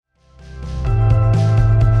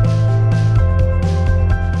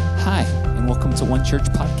One Church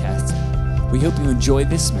podcast. We hope you enjoy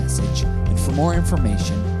this message, and for more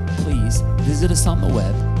information, please visit us on the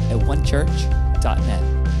web at onechurch.net.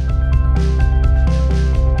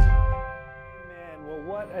 Amen. Well,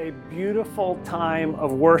 what a beautiful time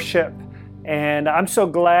of worship. And I'm so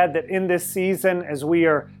glad that in this season, as we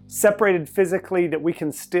are separated physically, that we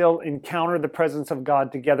can still encounter the presence of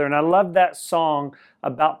God together. And I love that song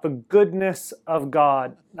about the goodness of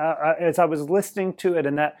God. As I was listening to it,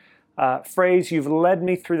 and that phrase, "You've led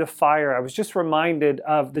me through the fire," I was just reminded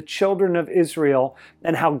of the children of Israel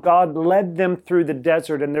and how God led them through the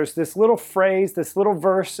desert. And there's this little phrase, this little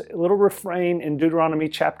verse, little refrain in Deuteronomy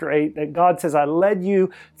chapter 8 that God says, "I led you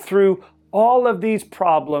through all of these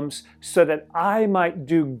problems so that I might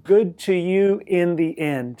do good to you in the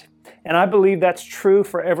end." And I believe that's true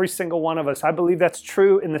for every single one of us. I believe that's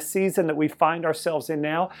true in the season that we find ourselves in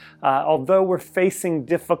now. Although we're facing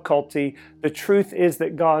difficulty, the truth is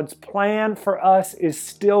that God's plan for us is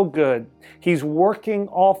still good. He's working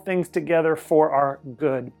all things together for our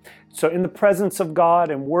good. So in the presence of God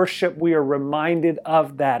and worship, we are reminded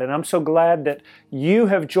of that. And I'm so glad that you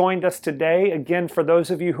have joined us today. Again, for those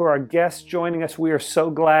of you who are guests joining us, we are so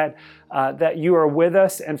glad that you are with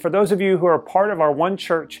us. And for those of you who are part of our One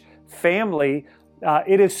Church family,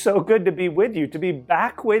 it is so good to be with you, to be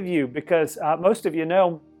back with you, because most of you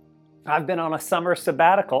know I've been on a summer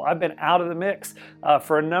sabbatical. I've been out of the mix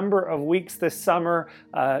for a number of weeks this summer.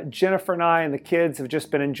 Jennifer and I and the kids have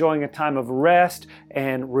just been enjoying a time of rest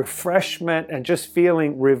and refreshment and just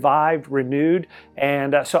feeling revived, renewed.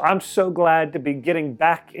 And so I'm so glad to be getting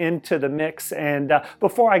back into the mix. And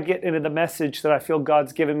before I get into the message that I feel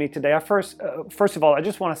God's given me today, first of all, I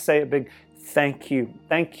just want to say a big thank you.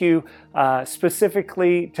 Thank you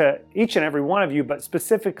specifically to each and every one of you, but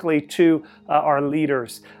specifically to our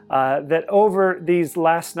leaders that over these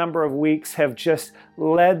last number of weeks have just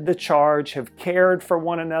led the charge, have cared for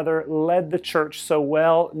one another, led the church so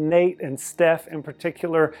well. Nate and Steph in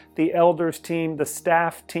particular, the elders team, the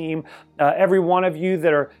staff team, every one of you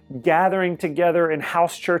that are gathering together in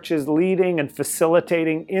house churches, leading and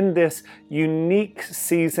facilitating in this unique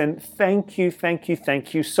season. Thank you, thank you,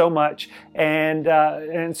 thank you so much.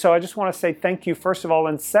 And so I just want to say thank you, first of all.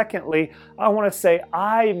 And secondly, I want to say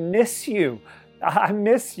I miss you. I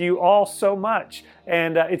miss you all so much.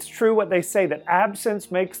 And it's true what they say, that absence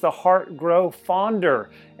makes the heart grow fonder.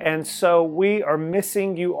 And so we are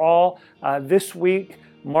missing you all. This week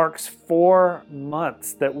marks 4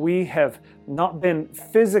 months that we have not been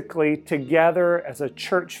physically together as a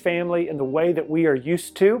church family in the way that we are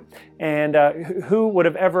used to. And who would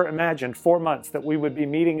have ever imagined 4 months that we would be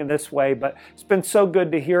meeting in this way? But it's been so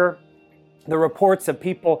good to hear the reports of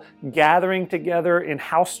people gathering together in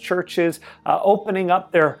house churches, opening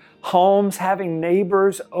up their homes, having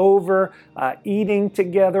neighbors over, eating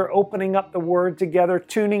together, opening up the Word together,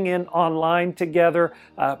 tuning in online together,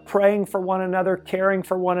 praying for one another, caring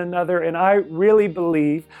for one another. And I really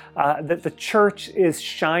believe that the church is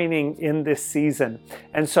shining in this season.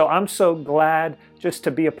 And so I'm so glad just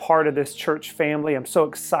to be a part of this church family. I'm so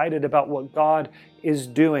excited about what God is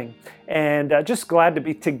doing, and just glad to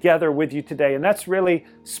be together with you today. And that's really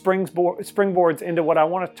springboards into what I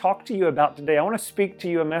want to talk to you about today. I want to speak to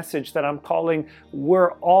you a message that I'm calling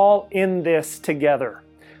 "We're All in This Together."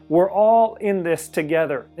 We're all in this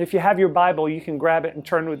together. If you have your Bible, you can grab it and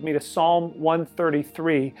turn with me to Psalm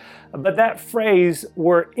 133. But that phrase,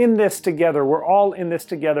 "we're in this together," we're all in this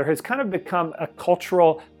together, has kind of become a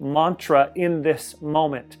cultural mantra in this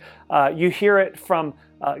moment. You hear it from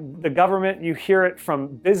the government, you hear it from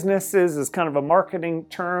businesses as kind of a marketing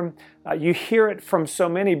term. You hear it from so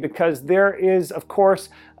many because there is, of course,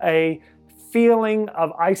 a feeling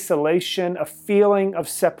of isolation, a feeling of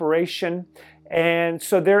separation. And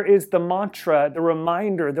so there is the mantra, the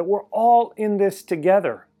reminder that we're all in this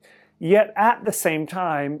together. Yet at the same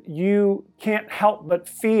time, you can't help but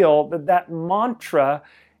feel that that mantra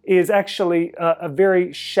is actually a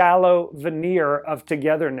very shallow veneer of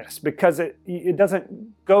togetherness, because it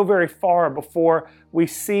doesn't go very far before we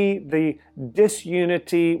see the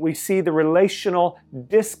disunity, we see the relational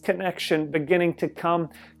disconnection beginning to come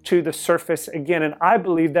to the surface again. And I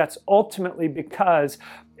believe that's ultimately because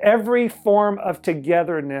every form of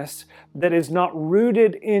togetherness that is not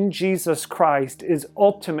rooted in Jesus Christ is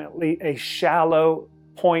ultimately a shallow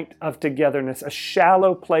point of togetherness, a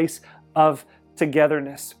shallow place of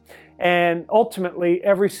togetherness. And ultimately,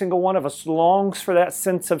 every single one of us longs for that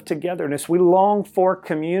sense of togetherness. We long for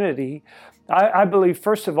community. I believe,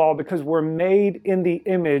 first of all, because we're made in the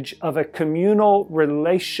image of a communal,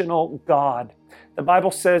 relational God. The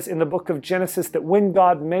Bible says in the book of Genesis that when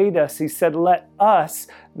God made us, He said, let us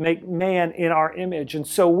make man in our image. And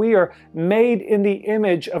so we are made in the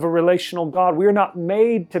image of a relational God. We are not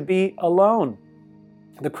made to be alone.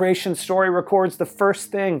 The creation story records the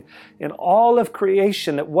first thing in all of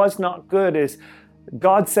creation that was not good is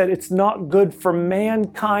God said it's not good for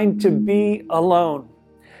mankind to be alone.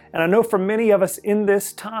 And I know for many of us in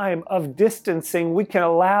this time of distancing, we can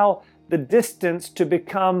allow the distance to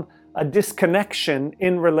become a disconnection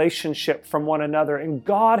in relationship from one another. And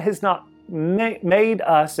God has not made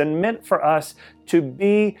us and meant for us to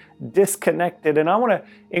be disconnected. And I want to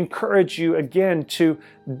encourage you again to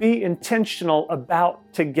be intentional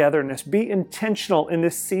about togetherness. Be intentional in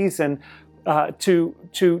this season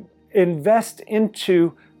to invest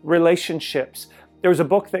into relationships. There was a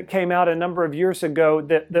book that came out a number of years ago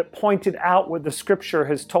that pointed out what the Scripture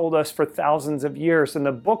has told us for thousands of years. And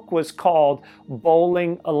the book was called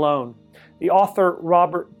Bowling Alone. The author,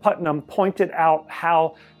 Robert Putnam, pointed out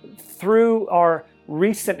how through our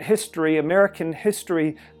recent history, American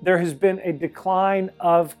history, there has been a decline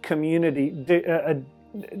of community, a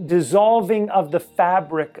dissolving of the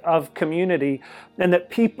fabric of community, and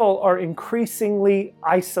that people are increasingly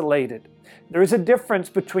isolated. There is a difference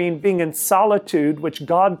between being in solitude, which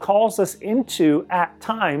God calls us into at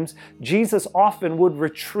times. Jesus often would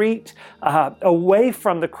retreat away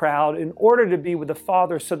from the crowd in order to be with the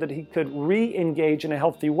Father so that He could re-engage in a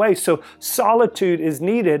healthy way. So solitude is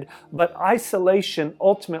needed, but isolation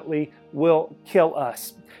ultimately will kill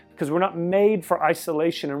us, because we're not made for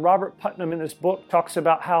isolation. And Robert Putnam in this book talks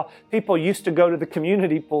about how people used to go to the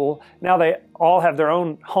community pool. Now they all have their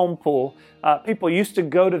own home pool. People used to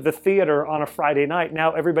go to the theater on a Friday night.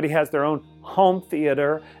 Now everybody has their own home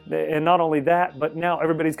theater. And not only that, but now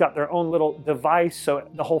everybody's got their own little device. So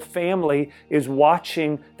the whole family is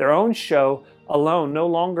watching their own show alone, no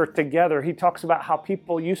longer together. He talks about how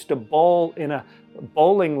people used to bowl in a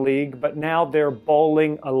bowling league, but now they're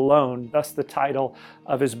bowling alone. Thus the title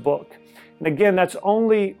of his book. And again, that's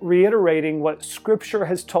only reiterating what Scripture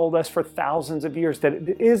has told us for thousands of years, that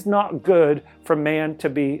it is not good for man to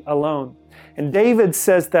be alone. And David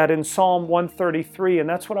says that in Psalm 133, and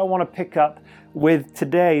that's what I want to pick up with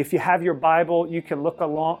today. If you have your Bible, you can look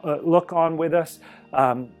on with us.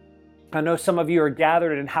 I know some of you are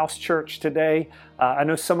gathered in house church today. I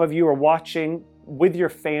know some of you are watching with your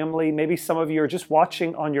family. Maybe some of you are just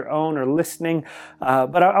watching on your own or listening.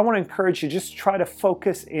 But I want to encourage you, just try to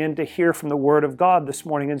focus in to hear from the Word of God this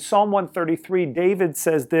morning. In Psalm 133, David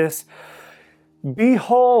says this,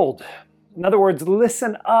 "Behold," in other words,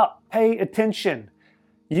 listen up, pay attention.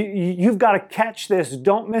 You've got to catch this.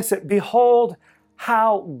 Don't miss it. "Behold,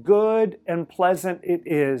 how good and pleasant it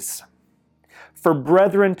is for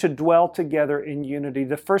brethren to dwell together in unity."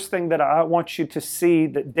 The first thing that I want you to see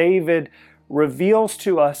that David reveals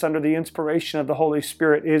to us under the inspiration of the Holy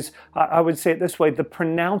Spirit is, I would say it this way, the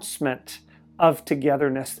pronouncement of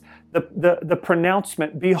togetherness. The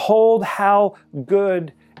pronouncement, "Behold how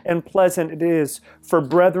good and pleasant it is for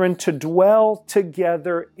brethren to dwell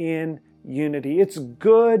together in unity." It's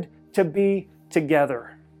good to be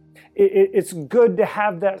together. It's good to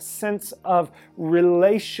have that sense of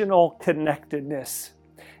relational connectedness.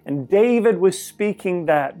 And David was speaking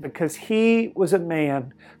that because he was a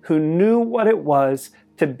man who knew what it was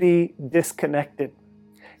to be disconnected.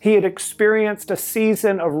 He had experienced a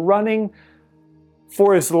season of running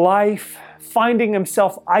for his life, finding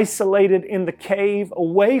himself isolated in the cave,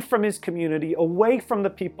 away from his community, away from the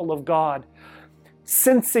people of God,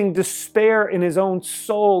 sensing despair in his own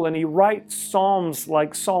soul. And he writes psalms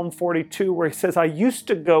like Psalm 42, where he says, "I used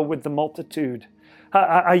to go with the multitude.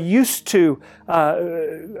 I used to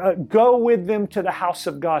go with them to the house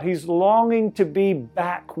of God." He's longing to be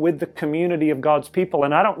back with the community of God's people.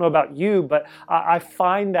 And I don't know about you, but I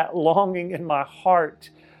find that longing in my heart.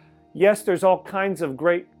 Yes, there's all kinds of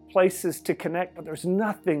great places to connect, but there's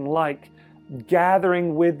nothing like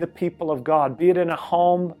gathering with the people of God, be it in a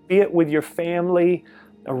home, be it with your family,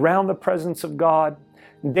 around the presence of God.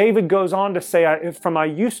 David goes on to say, "From I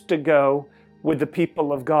used to go with the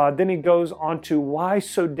people of God." Then he goes on to, "Why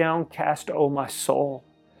so downcast, O my soul?"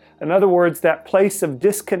 In other words, that place of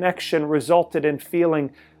disconnection resulted in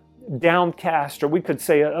feeling downcast, or we could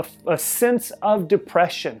say a sense of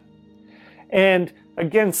depression. And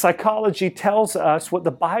again, psychology tells us what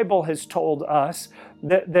the Bible has told us,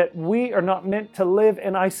 that we are not meant to live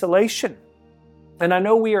in isolation. And I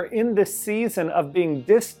know we are in this season of being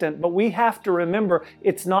distant, but we have to remember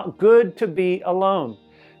it's not good to be alone.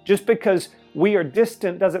 Just because we are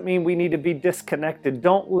distant doesn't mean we need to be disconnected.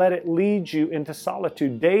 Don't let it lead you into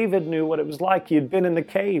solitude. David knew what it was like. He had been in the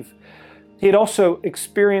cave. He had also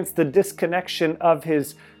experienced the disconnection of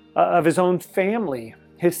his own family.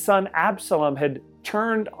 His son Absalom had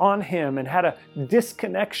turned on him and had a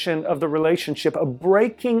disconnection of the relationship, a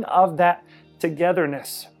breaking of that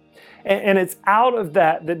togetherness. And it's out of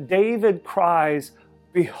that David cries,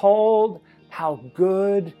 "Behold, how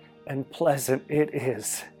good and pleasant it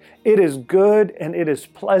is." It is good and it is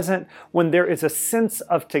pleasant when there is a sense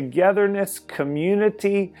of togetherness,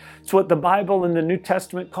 community. It's what the Bible in the New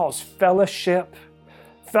Testament calls fellowship.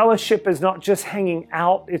 Fellowship is not just hanging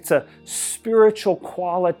out, it's a spiritual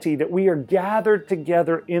quality that we are gathered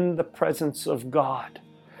together in the presence of God.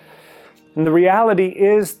 And the reality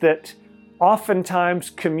is that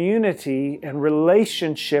oftentimes community and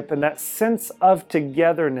relationship and that sense of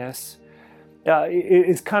togetherness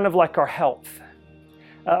is kind of like our health.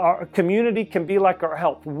 Our community can be like our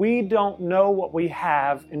health. We don't know what we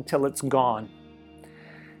have until it's gone.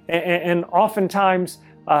 And oftentimes,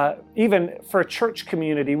 even for a church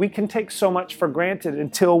community, we can take so much for granted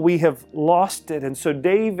until we have lost it. And so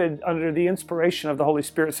David, under the inspiration of the Holy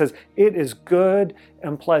Spirit, says, it is good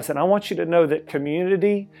and pleasant. I want you to know that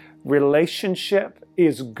community, relationship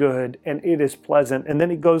is good and it is pleasant. And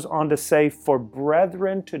then he goes on to say, for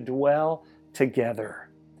brethren to dwell together.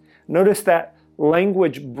 Notice that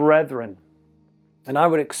language, brethren. And I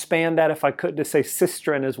would expand that, if I could, to say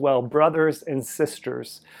sistren as well, brothers and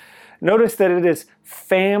sisters. Notice that it is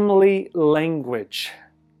family language.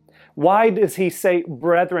 Why does he say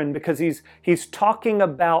brethren? Because he's talking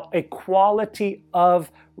about a quality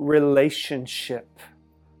of relationship.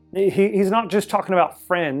 He's not just talking about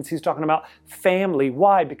friends, he's talking about family.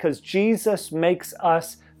 Why? Because Jesus makes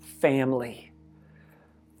us family.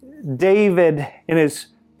 David, in his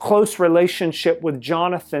close relationship with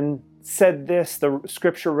Jonathan, said this. The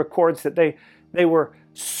scripture records that they were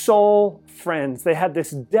soul friends. They had this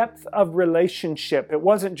depth of relationship. It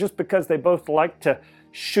wasn't just because they both liked to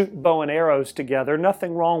shoot bow and arrows together.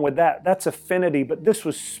 Nothing wrong with that. That's affinity. But this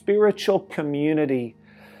was spiritual community.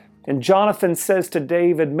 And Jonathan says to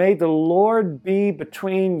David, may the Lord be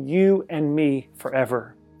between you and me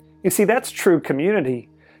forever. You see, that's true community.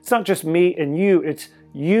 It's not just me and you. It's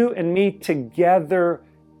you and me together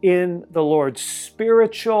in the Lord.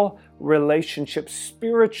 Spiritual relationship,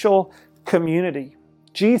 spiritual community.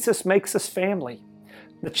 Jesus makes us family.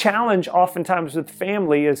 The challenge oftentimes with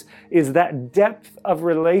family is that depth of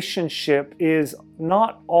relationship is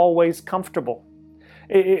not always comfortable.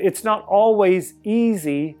 It's not always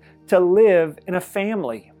easy to live in a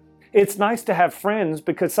family. It's nice to have friends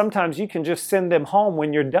because sometimes you can just send them home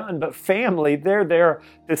when you're done, but family, they're there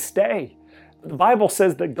to stay. The Bible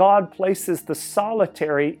says that God places the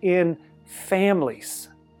solitary in families.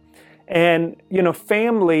 And,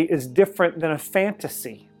 family is different than a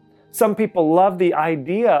fantasy. Some people love the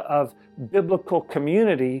idea of biblical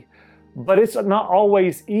community, but it's not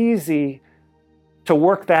always easy to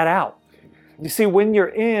work that out. You see, when you're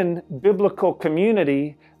in biblical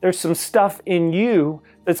community, there's some stuff in you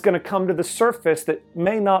that's going to come to the surface that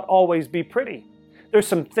may not always be pretty. There's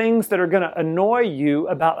some things that are going to annoy you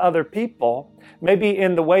about other people, maybe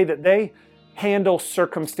in the way that they handle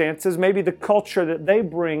circumstances, maybe the culture that they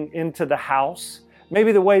bring into the house,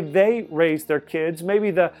 maybe the way they raise their kids,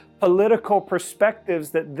 maybe the political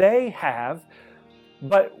perspectives that they have.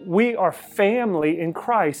 But we are family in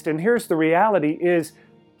Christ. And here's the reality is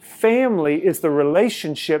family is the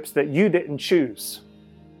relationships that you didn't choose.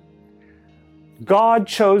 God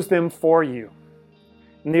chose them for you.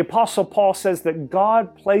 And the Apostle Paul says that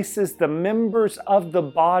God places the members of the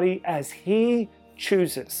body as He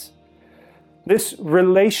chooses. This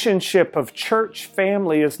relationship of church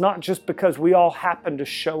family is not just because we all happen to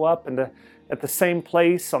show up at the same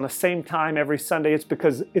place on the same time every Sunday. It's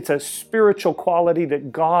because it's a spiritual quality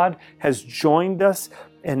that God has joined us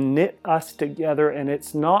and knit us together. And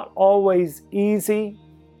it's not always easy,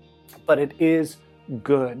 but it is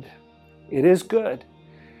good. It is good.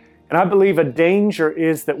 And I believe a danger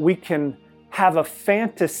is that we can have a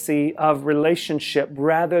fantasy of relationship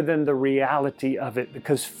rather than the reality of it,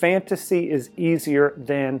 because fantasy is easier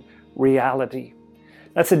than reality.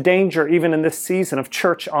 That's a danger even in this season of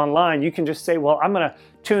church online. You can just say, well, I'm going to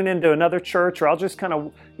tune into another church, or I'll just kind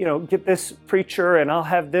of, get this preacher and I'll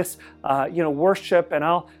have this, worship, and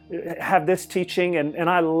I'll have this teaching. And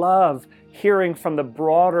I love hearing from the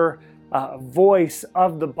broader voice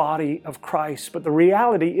of the body of Christ. But the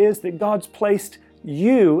reality is that God's placed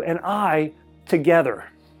you and I together.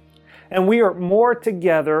 And we are more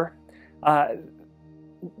together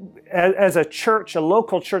as a church, a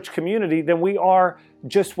local church community, than we are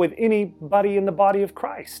just with anybody in the body of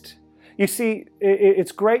Christ. You see,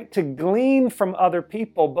 it's great to glean from other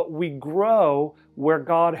people, but we grow where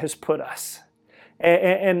God has put us.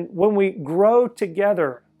 And when we grow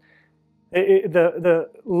together, the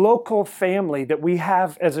local family that we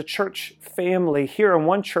have as a church family here in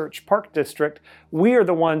One Church Park District, we are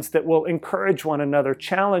the ones that will encourage one another,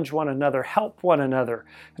 challenge one another, help one another.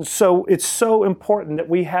 And so it's so important that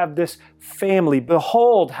we have this family.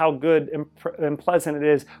 Behold how good and pleasant it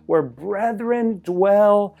is where brethren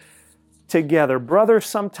dwell together. Brothers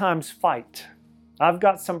sometimes fight. I've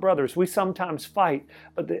got some brothers. We sometimes fight,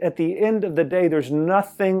 but at the end of the day, there's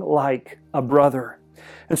nothing like a brother.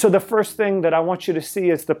 And so the first thing that I want you to see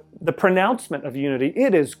is the pronouncement of unity.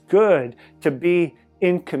 It is good to be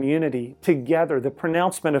in community together, the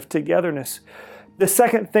pronouncement of togetherness. The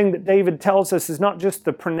second thing that David tells us is not just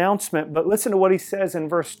the pronouncement, but listen to what he says in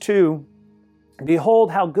verse 2.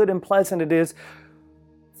 Behold how good and pleasant it is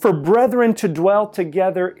for brethren to dwell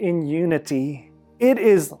together in unity. It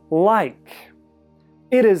is like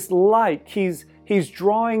he's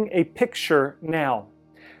drawing a picture now.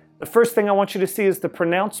 The first thing I want you to see is the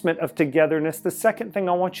pronouncement of togetherness. The second thing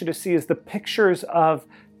I want you to see is the pictures of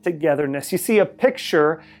togetherness. You see, a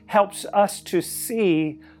picture helps us to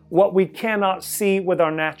see what we cannot see with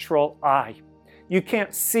our natural eye. You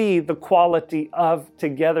can't see the quality of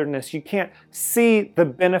togetherness. You can't see the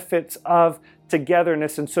benefits of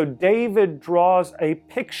togetherness. And so David draws a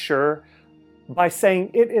picture by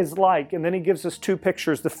saying it is like, and then he gives us two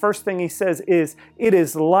pictures. The first thing he says is, it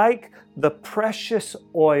is like the precious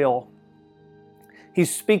oil.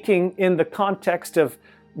 He's speaking in the context of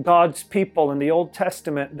God's people in the Old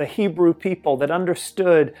Testament, the Hebrew people that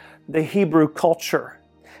understood the Hebrew culture.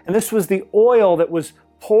 And this was the oil that was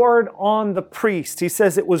poured on the priest. He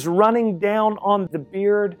says it was running down on the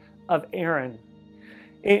beard of Aaron.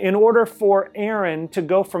 In order for Aaron to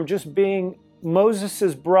go from just being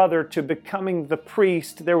Moses' brother to becoming the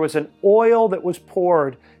priest, there was an oil that was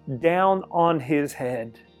poured down on his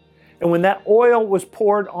head. And when that oil was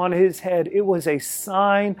poured on his head, it was a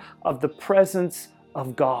sign of the presence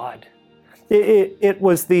of God. It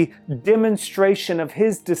was the demonstration of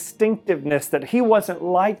his distinctiveness, that he wasn't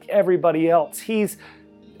like everybody else. He's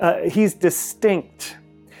distinct.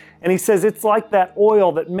 And he says it's like that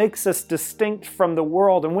oil that makes us distinct from the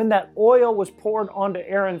world. And when that oil was poured onto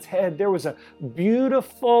Aaron's head, there was a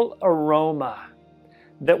beautiful aroma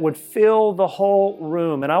that would fill the whole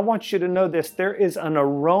room. And I want you to know this, there is an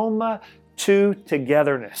aroma to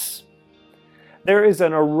togetherness. There is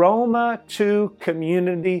an aroma to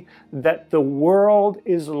community that the world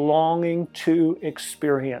is longing to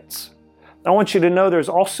experience. I want you to know there's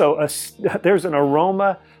also there's an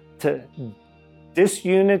aroma to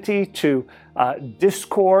disunity, to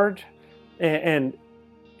discord, and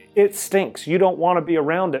it stinks. You don't want to be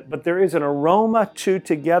around it, but there is an aroma to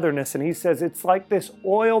togetherness. And he says it's like this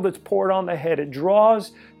oil that's poured on the head. It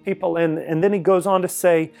draws people in. And then he goes on to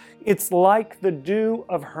say, it's like the dew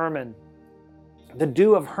of Hermon. The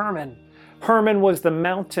dew of Hermon. Hermon was the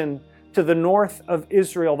mountain to the north of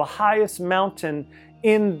Israel, the highest mountain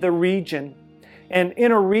in the region. And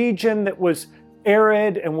in a region that was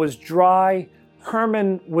arid and was dry,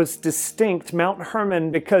 Hermon was distinct, Mount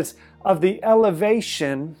Hermon, because of the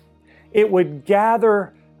elevation. It would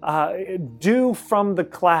gather dew from the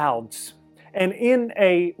clouds. And in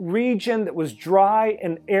a region that was dry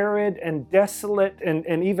and arid and desolate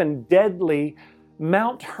and even deadly,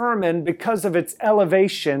 Mount Hermon, because of its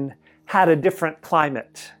elevation, had a different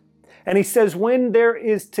climate. And he says when there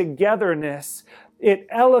is togetherness, it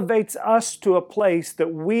elevates us to a place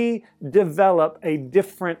that we develop a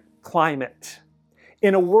different climate.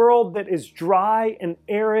 In a world that is dry and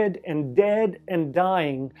arid and dead and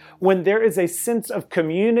dying, when there is a sense of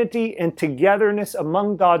community and togetherness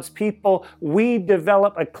among God's people, we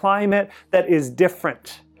develop a climate that is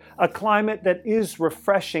different, a climate that is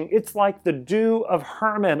refreshing. It's like the dew of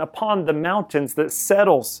Hermon upon the mountains that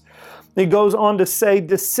settles. He goes on to say,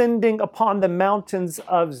 descending upon the mountains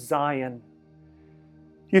of Zion.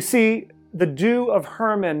 You see, the dew of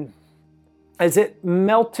Hermon, as it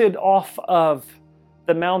melted off of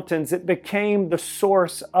the mountains, it became the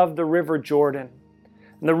source of the River Jordan.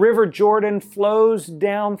 And the River Jordan flows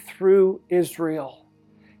down through Israel.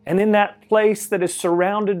 And in that place that is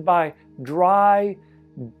surrounded by dry,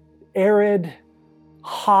 arid,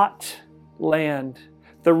 hot land,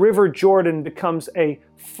 the River Jordan becomes a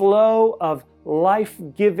flow of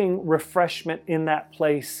life-giving refreshment in that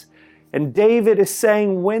place. And David is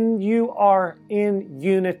saying when you are in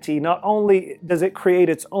unity, not only does it create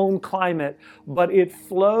its own climate, but it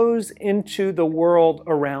flows into the world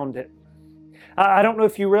around it. I don't know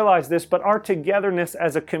if you realize this, but our togetherness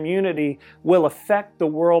as a community will affect the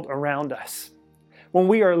world around us. when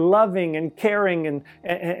we are loving and caring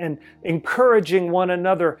and encouraging one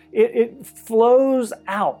another, it flows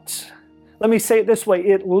out. Let me say it this way,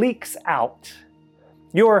 it leaks out.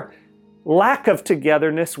 Your lack of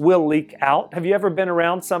togetherness will leak out. Have you ever been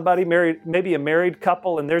around somebody, married, maybe a married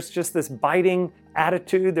couple, and there's just this biting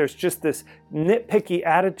attitude, there's just this nitpicky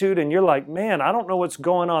attitude, and you're like, man, I don't know what's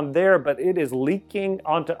going on there, but it is leaking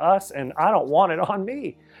onto us, and I don't want it on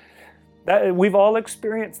me. We've all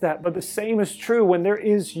experienced that, but the same is true when there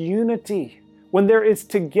is unity, when there is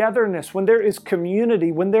togetherness, when there is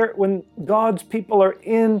community, when God's people are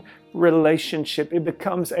in relationship, it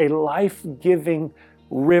becomes a life-giving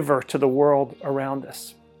river to the world around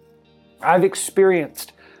us. I've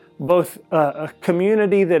experienced both a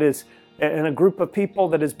community that is, and a group of people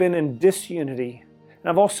that has been in disunity. And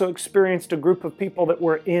I've also experienced a group of people that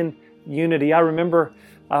were in unity. I remember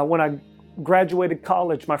when I graduated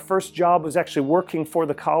college, my first job was actually working for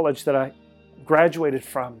the college that I graduated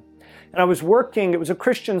from. And I was working, it was a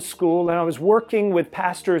Christian school, and I was working with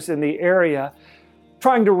pastors in the area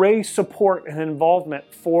trying to raise support and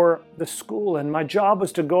involvement for the school. And my job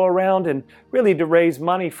was to go around and really to raise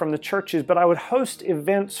money from the churches, but I would host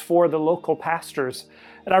events for the local pastors.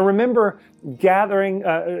 And I remember gathering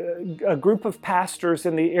a group of pastors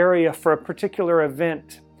in the area for a particular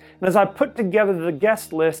event. And as I put together the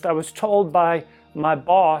guest list, I was told by my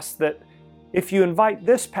boss that if you invite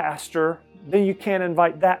this pastor, then you can't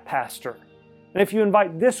invite that pastor. And if you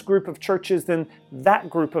invite this group of churches, then that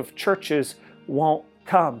group of churches won't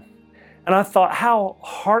come. And I thought, how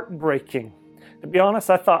heartbreaking. To be honest,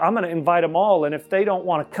 I thought, I'm going to invite them all, and if they don't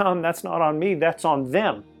want to come, that's not on me, that's on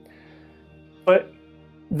them. But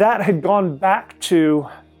that had gone back to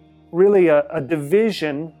really a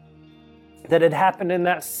division that had happened in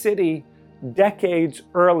that city decades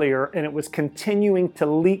earlier, and it was continuing to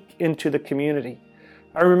leak into the community.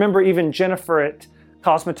 I remember even Jennifer at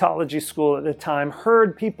cosmetology school at the time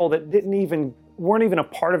heard people that weren't even a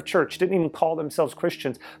part of church, didn't even call themselves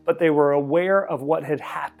Christians, but they were aware of what had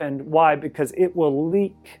happened. Why? Because it will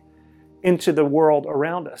leak into the world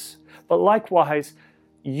around us. But likewise,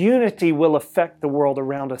 unity will affect the world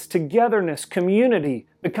around us. Togetherness, community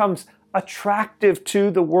becomes attractive to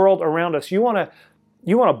the world around us. You want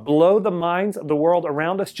to blow the minds of the world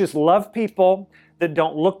around us? Just love people that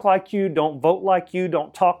don't look like you, don't vote like you,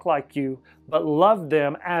 don't talk like you, but love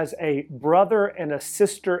them as a brother and a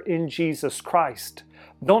sister in Jesus Christ.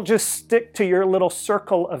 Don't just stick to your little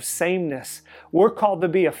circle of sameness. We're called to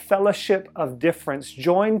be a fellowship of difference,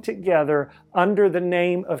 joined together under the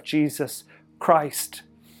name of Jesus Christ.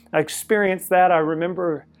 I experienced that. I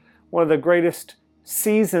remember one of the greatest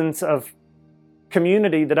seasons of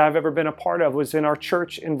community that I've ever been a part of was in our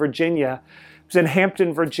church in Virginia. It was in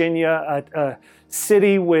Hampton, Virginia, a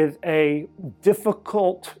city with a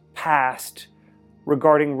difficult past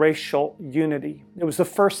regarding racial unity. It was the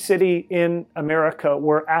first city in America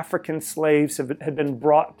where African slaves had been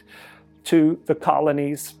brought to the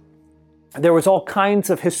colonies. There was all kinds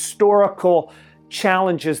of historical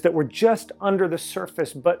challenges that were just under the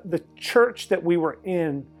surface, but the church that we were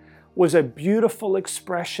in was a beautiful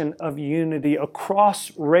expression of unity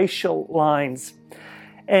across racial lines.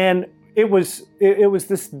 And it was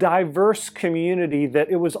this diverse community that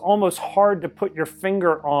it was almost hard to put your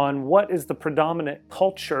finger on what is the predominant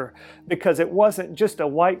culture, because it wasn't just a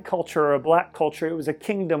white culture or a black culture, it was a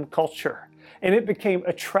kingdom culture. And it became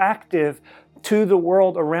attractive to the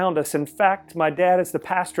world around us. In fact, my dad, as the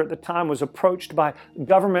pastor at the time, was approached by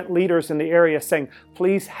government leaders in the area saying,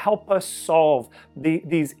 please help us solve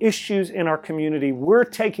these issues in our community. We're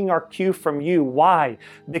taking our cue from you. Why?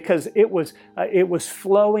 Because it was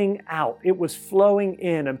flowing out. It was flowing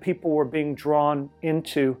in, and people were being drawn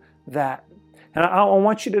into that. And I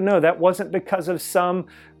want you to know that wasn't because of some,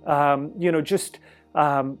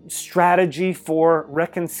 strategy for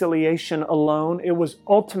reconciliation alone. It was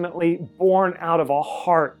ultimately born out of a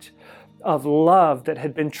heart of love that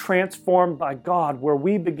had been transformed by God, where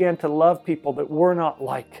we began to love people that were not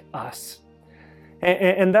like us.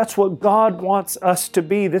 And that's what God wants us to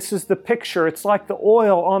be. This is the picture. It's like the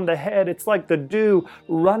oil on the head. It's like the dew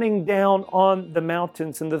running down on the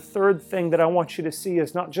mountains. And the third thing that I want you to see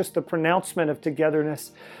is not just the pronouncement of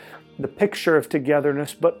togetherness, the picture of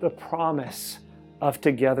togetherness, but the promise of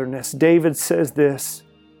togetherness. David says this,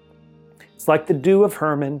 it's like the dew of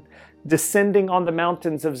Hermon descending on the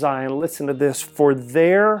mountains of Zion. Listen to this. For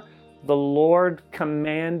there the Lord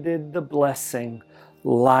commanded the blessing,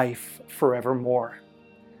 life forevermore.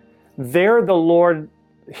 There the Lord,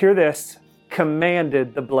 hear this,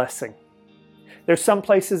 commanded the blessing. There's some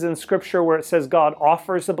places in Scripture where it says God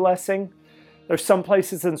offers a blessing. There's some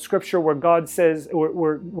places in Scripture where God says,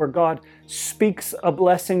 where God speaks a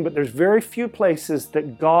blessing, but there's very few places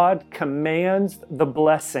that God commands the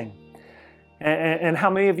blessing. And how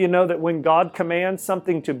many of you know that when God commands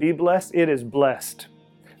something to be blessed, it is blessed?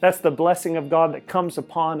 That's the blessing of God that comes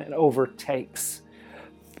upon and overtakes.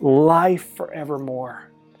 Life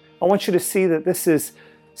forevermore. I want you to see that this is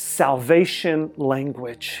salvation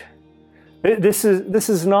language. This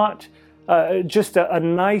is not just a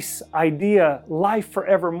nice idea. Life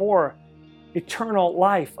forevermore, eternal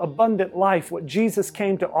life, abundant life. What Jesus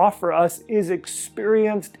came to offer us is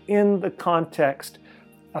experienced in the context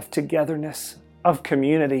of togetherness, of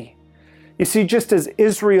community. You see, just as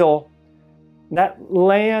Israel, that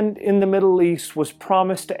land in the Middle East, was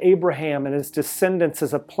promised to Abraham and his descendants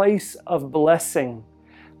as a place of blessing,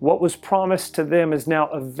 what was promised to them is now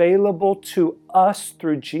available to us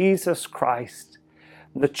through Jesus Christ.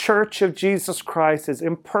 The church of Jesus Christ, as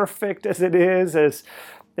imperfect as it is,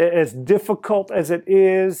 as difficult as it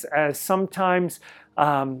is, as sometimes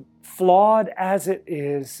flawed as it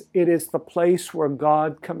is the place where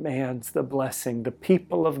God commands the blessing, the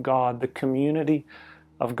people of God, the community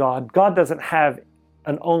of God. God doesn't have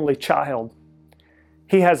an only child.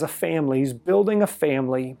 He has a family. He's building a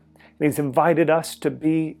family, and He's invited us to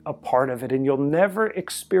be a part of it. And you'll never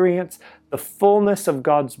experience the fullness of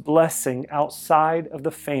God's blessing outside of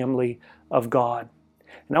the family of God.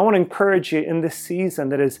 And I want to encourage you in this season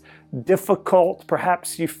that is difficult.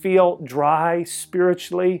 Perhaps you feel dry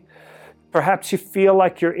spiritually. Perhaps you feel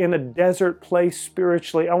like you're in a desert place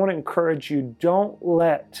spiritually. I want to encourage you, don't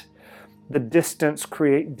let the distance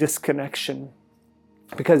create disconnection,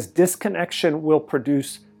 because disconnection will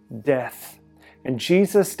produce death. And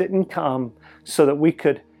Jesus didn't come so that we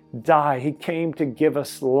could die. He came to give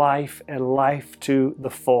us life, and life to the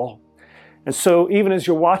full. And so even as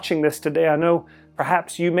you're watching this today, I know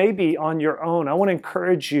perhaps you may be on your own. I want to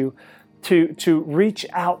encourage you to reach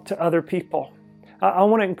out to other people. I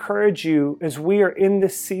want to encourage you, as we are in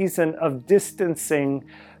this season of distancing,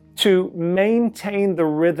 to maintain the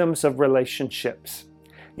rhythms of relationships.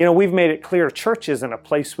 You know, we've made it clear church isn't a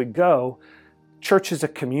place we go. Church is a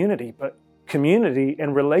community, but community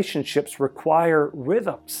and relationships require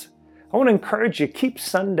rhythms. I want to encourage you, keep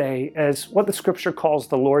Sunday as what the Scripture calls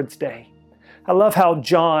the Lord's Day. I love how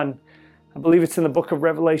John, I believe it's in the book of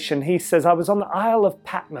Revelation, he says, I was on the Isle of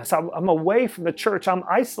Patmos. I'm away from the church. I'm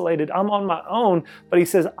isolated. I'm on my own. But he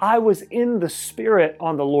says, I was in the Spirit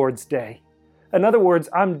on the Lord's Day. In other words,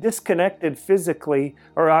 I'm disconnected physically,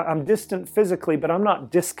 or I'm distant physically, but I'm not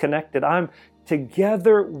disconnected. I'm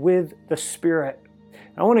together with the Spirit.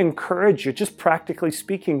 I want to encourage you, just practically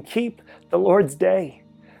speaking, keep the Lord's Day.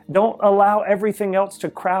 Don't allow everything else to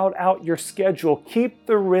crowd out your schedule. Keep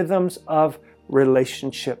the rhythms of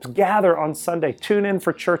relationships. Gather on Sunday. Tune in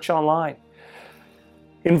for church online.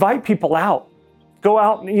 Invite people out. Go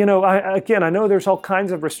out, I know there's all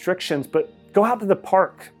kinds of restrictions, but go out to the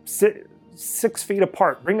park. Sit 6 feet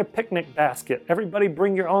apart. Bring a picnic basket. Everybody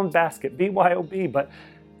bring your own basket. BYOB, but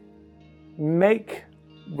make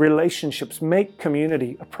relationships, make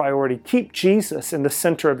community a priority. Keep Jesus in the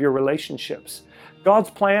center of your relationships. God's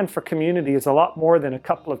plan for community is a lot more than a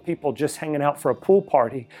couple of people just hanging out for a pool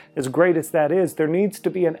party. As great as that is, there needs to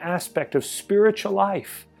be an aspect of spiritual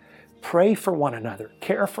life. Pray for one another,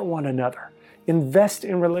 care for one another, invest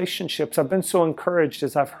in relationships. I've been so encouraged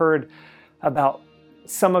as I've heard about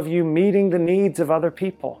some of you meeting the needs of other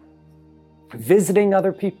people, visiting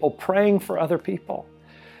other people, praying for other people.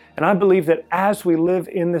 And I believe that as we live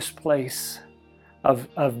in this place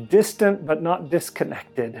of distant but not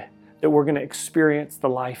disconnected, that we're going to experience the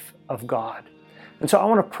life of God. And so I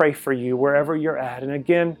want to pray for you wherever you're at. And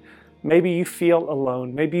again, maybe you feel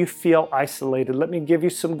alone. Maybe you feel isolated. Let me give you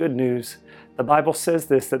some good news. The Bible says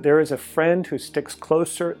this, that there is a friend who sticks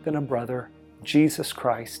closer than a brother, Jesus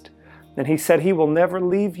Christ. And He said He will never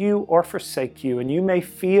leave you or forsake you. And you may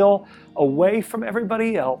feel away from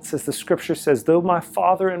everybody else, as the Scripture says, though my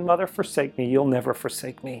father and mother forsake me, you'll never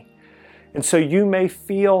forsake me. And so you may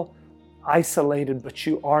feel isolated, but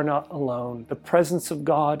you are not alone. The presence of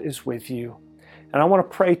God is with you. And I want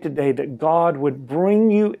to pray today that God would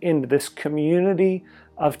bring you into this community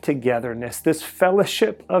of togetherness, this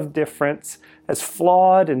fellowship of difference, as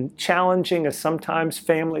flawed and challenging as sometimes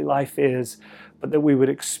family life is, but that we would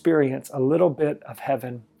experience a little bit of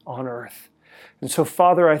heaven on earth. And so,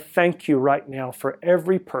 Father, I thank you right now for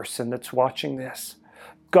every person that's watching this.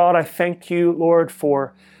 God, I thank you, Lord,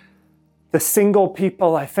 for the single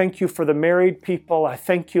people. I thank you for the married people. I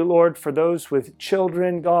thank you, Lord, for those with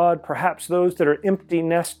children, God, perhaps those that are empty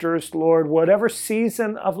nesters, Lord, whatever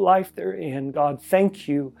season of life they're in, God, thank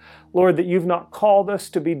you, Lord, that you've not called us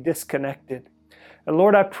to be disconnected. And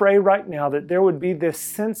Lord, I pray right now that there would be this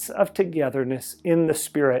sense of togetherness in the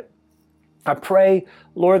Spirit. I pray,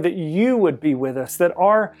 Lord, that you would be with us, that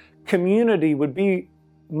our community would be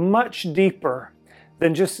much deeper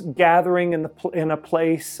than just gathering in a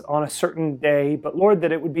place on a certain day, but Lord,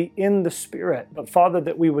 that it would be in the Spirit. But Father,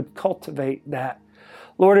 that we would cultivate that.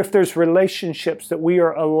 Lord, if there's relationships that we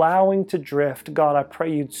are allowing to drift, God, I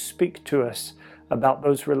pray you'd speak to us about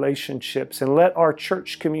those relationships and let our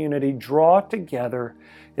church community draw together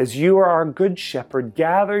as you are our good shepherd.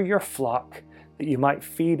 Gather your flock that you might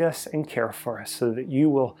feed us and care for us so that you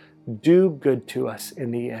will do good to us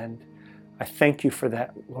in the end. I thank you for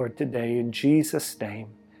that, Lord, today. In Jesus' name,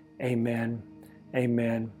 amen.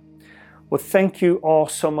 Amen. Well, thank you all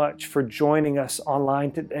so much for joining us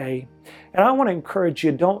online today. And I want to encourage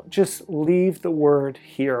you, don't just leave the Word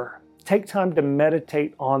here. Take time to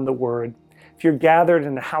meditate on the Word. If you're gathered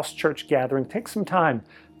in a house church gathering, take some time,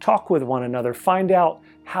 talk with one another, find out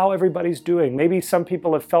how everybody's doing. Maybe some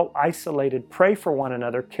people have felt isolated. Pray for one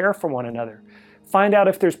another, care for one another. Find out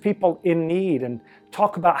if there's people in need and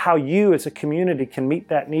talk about how you as a community can meet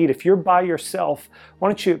that need. If you're by yourself, why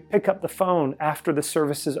don't you pick up the phone after the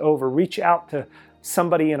service is over? Reach out to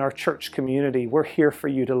somebody in our church community. We're here for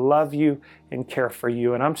you, to love you and care for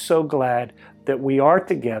you. And I'm so glad that we are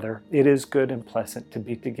together. It is good and pleasant to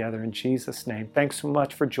be together in Jesus' name. Thanks so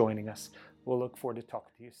much for joining us. We'll look forward to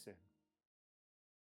talking to you soon.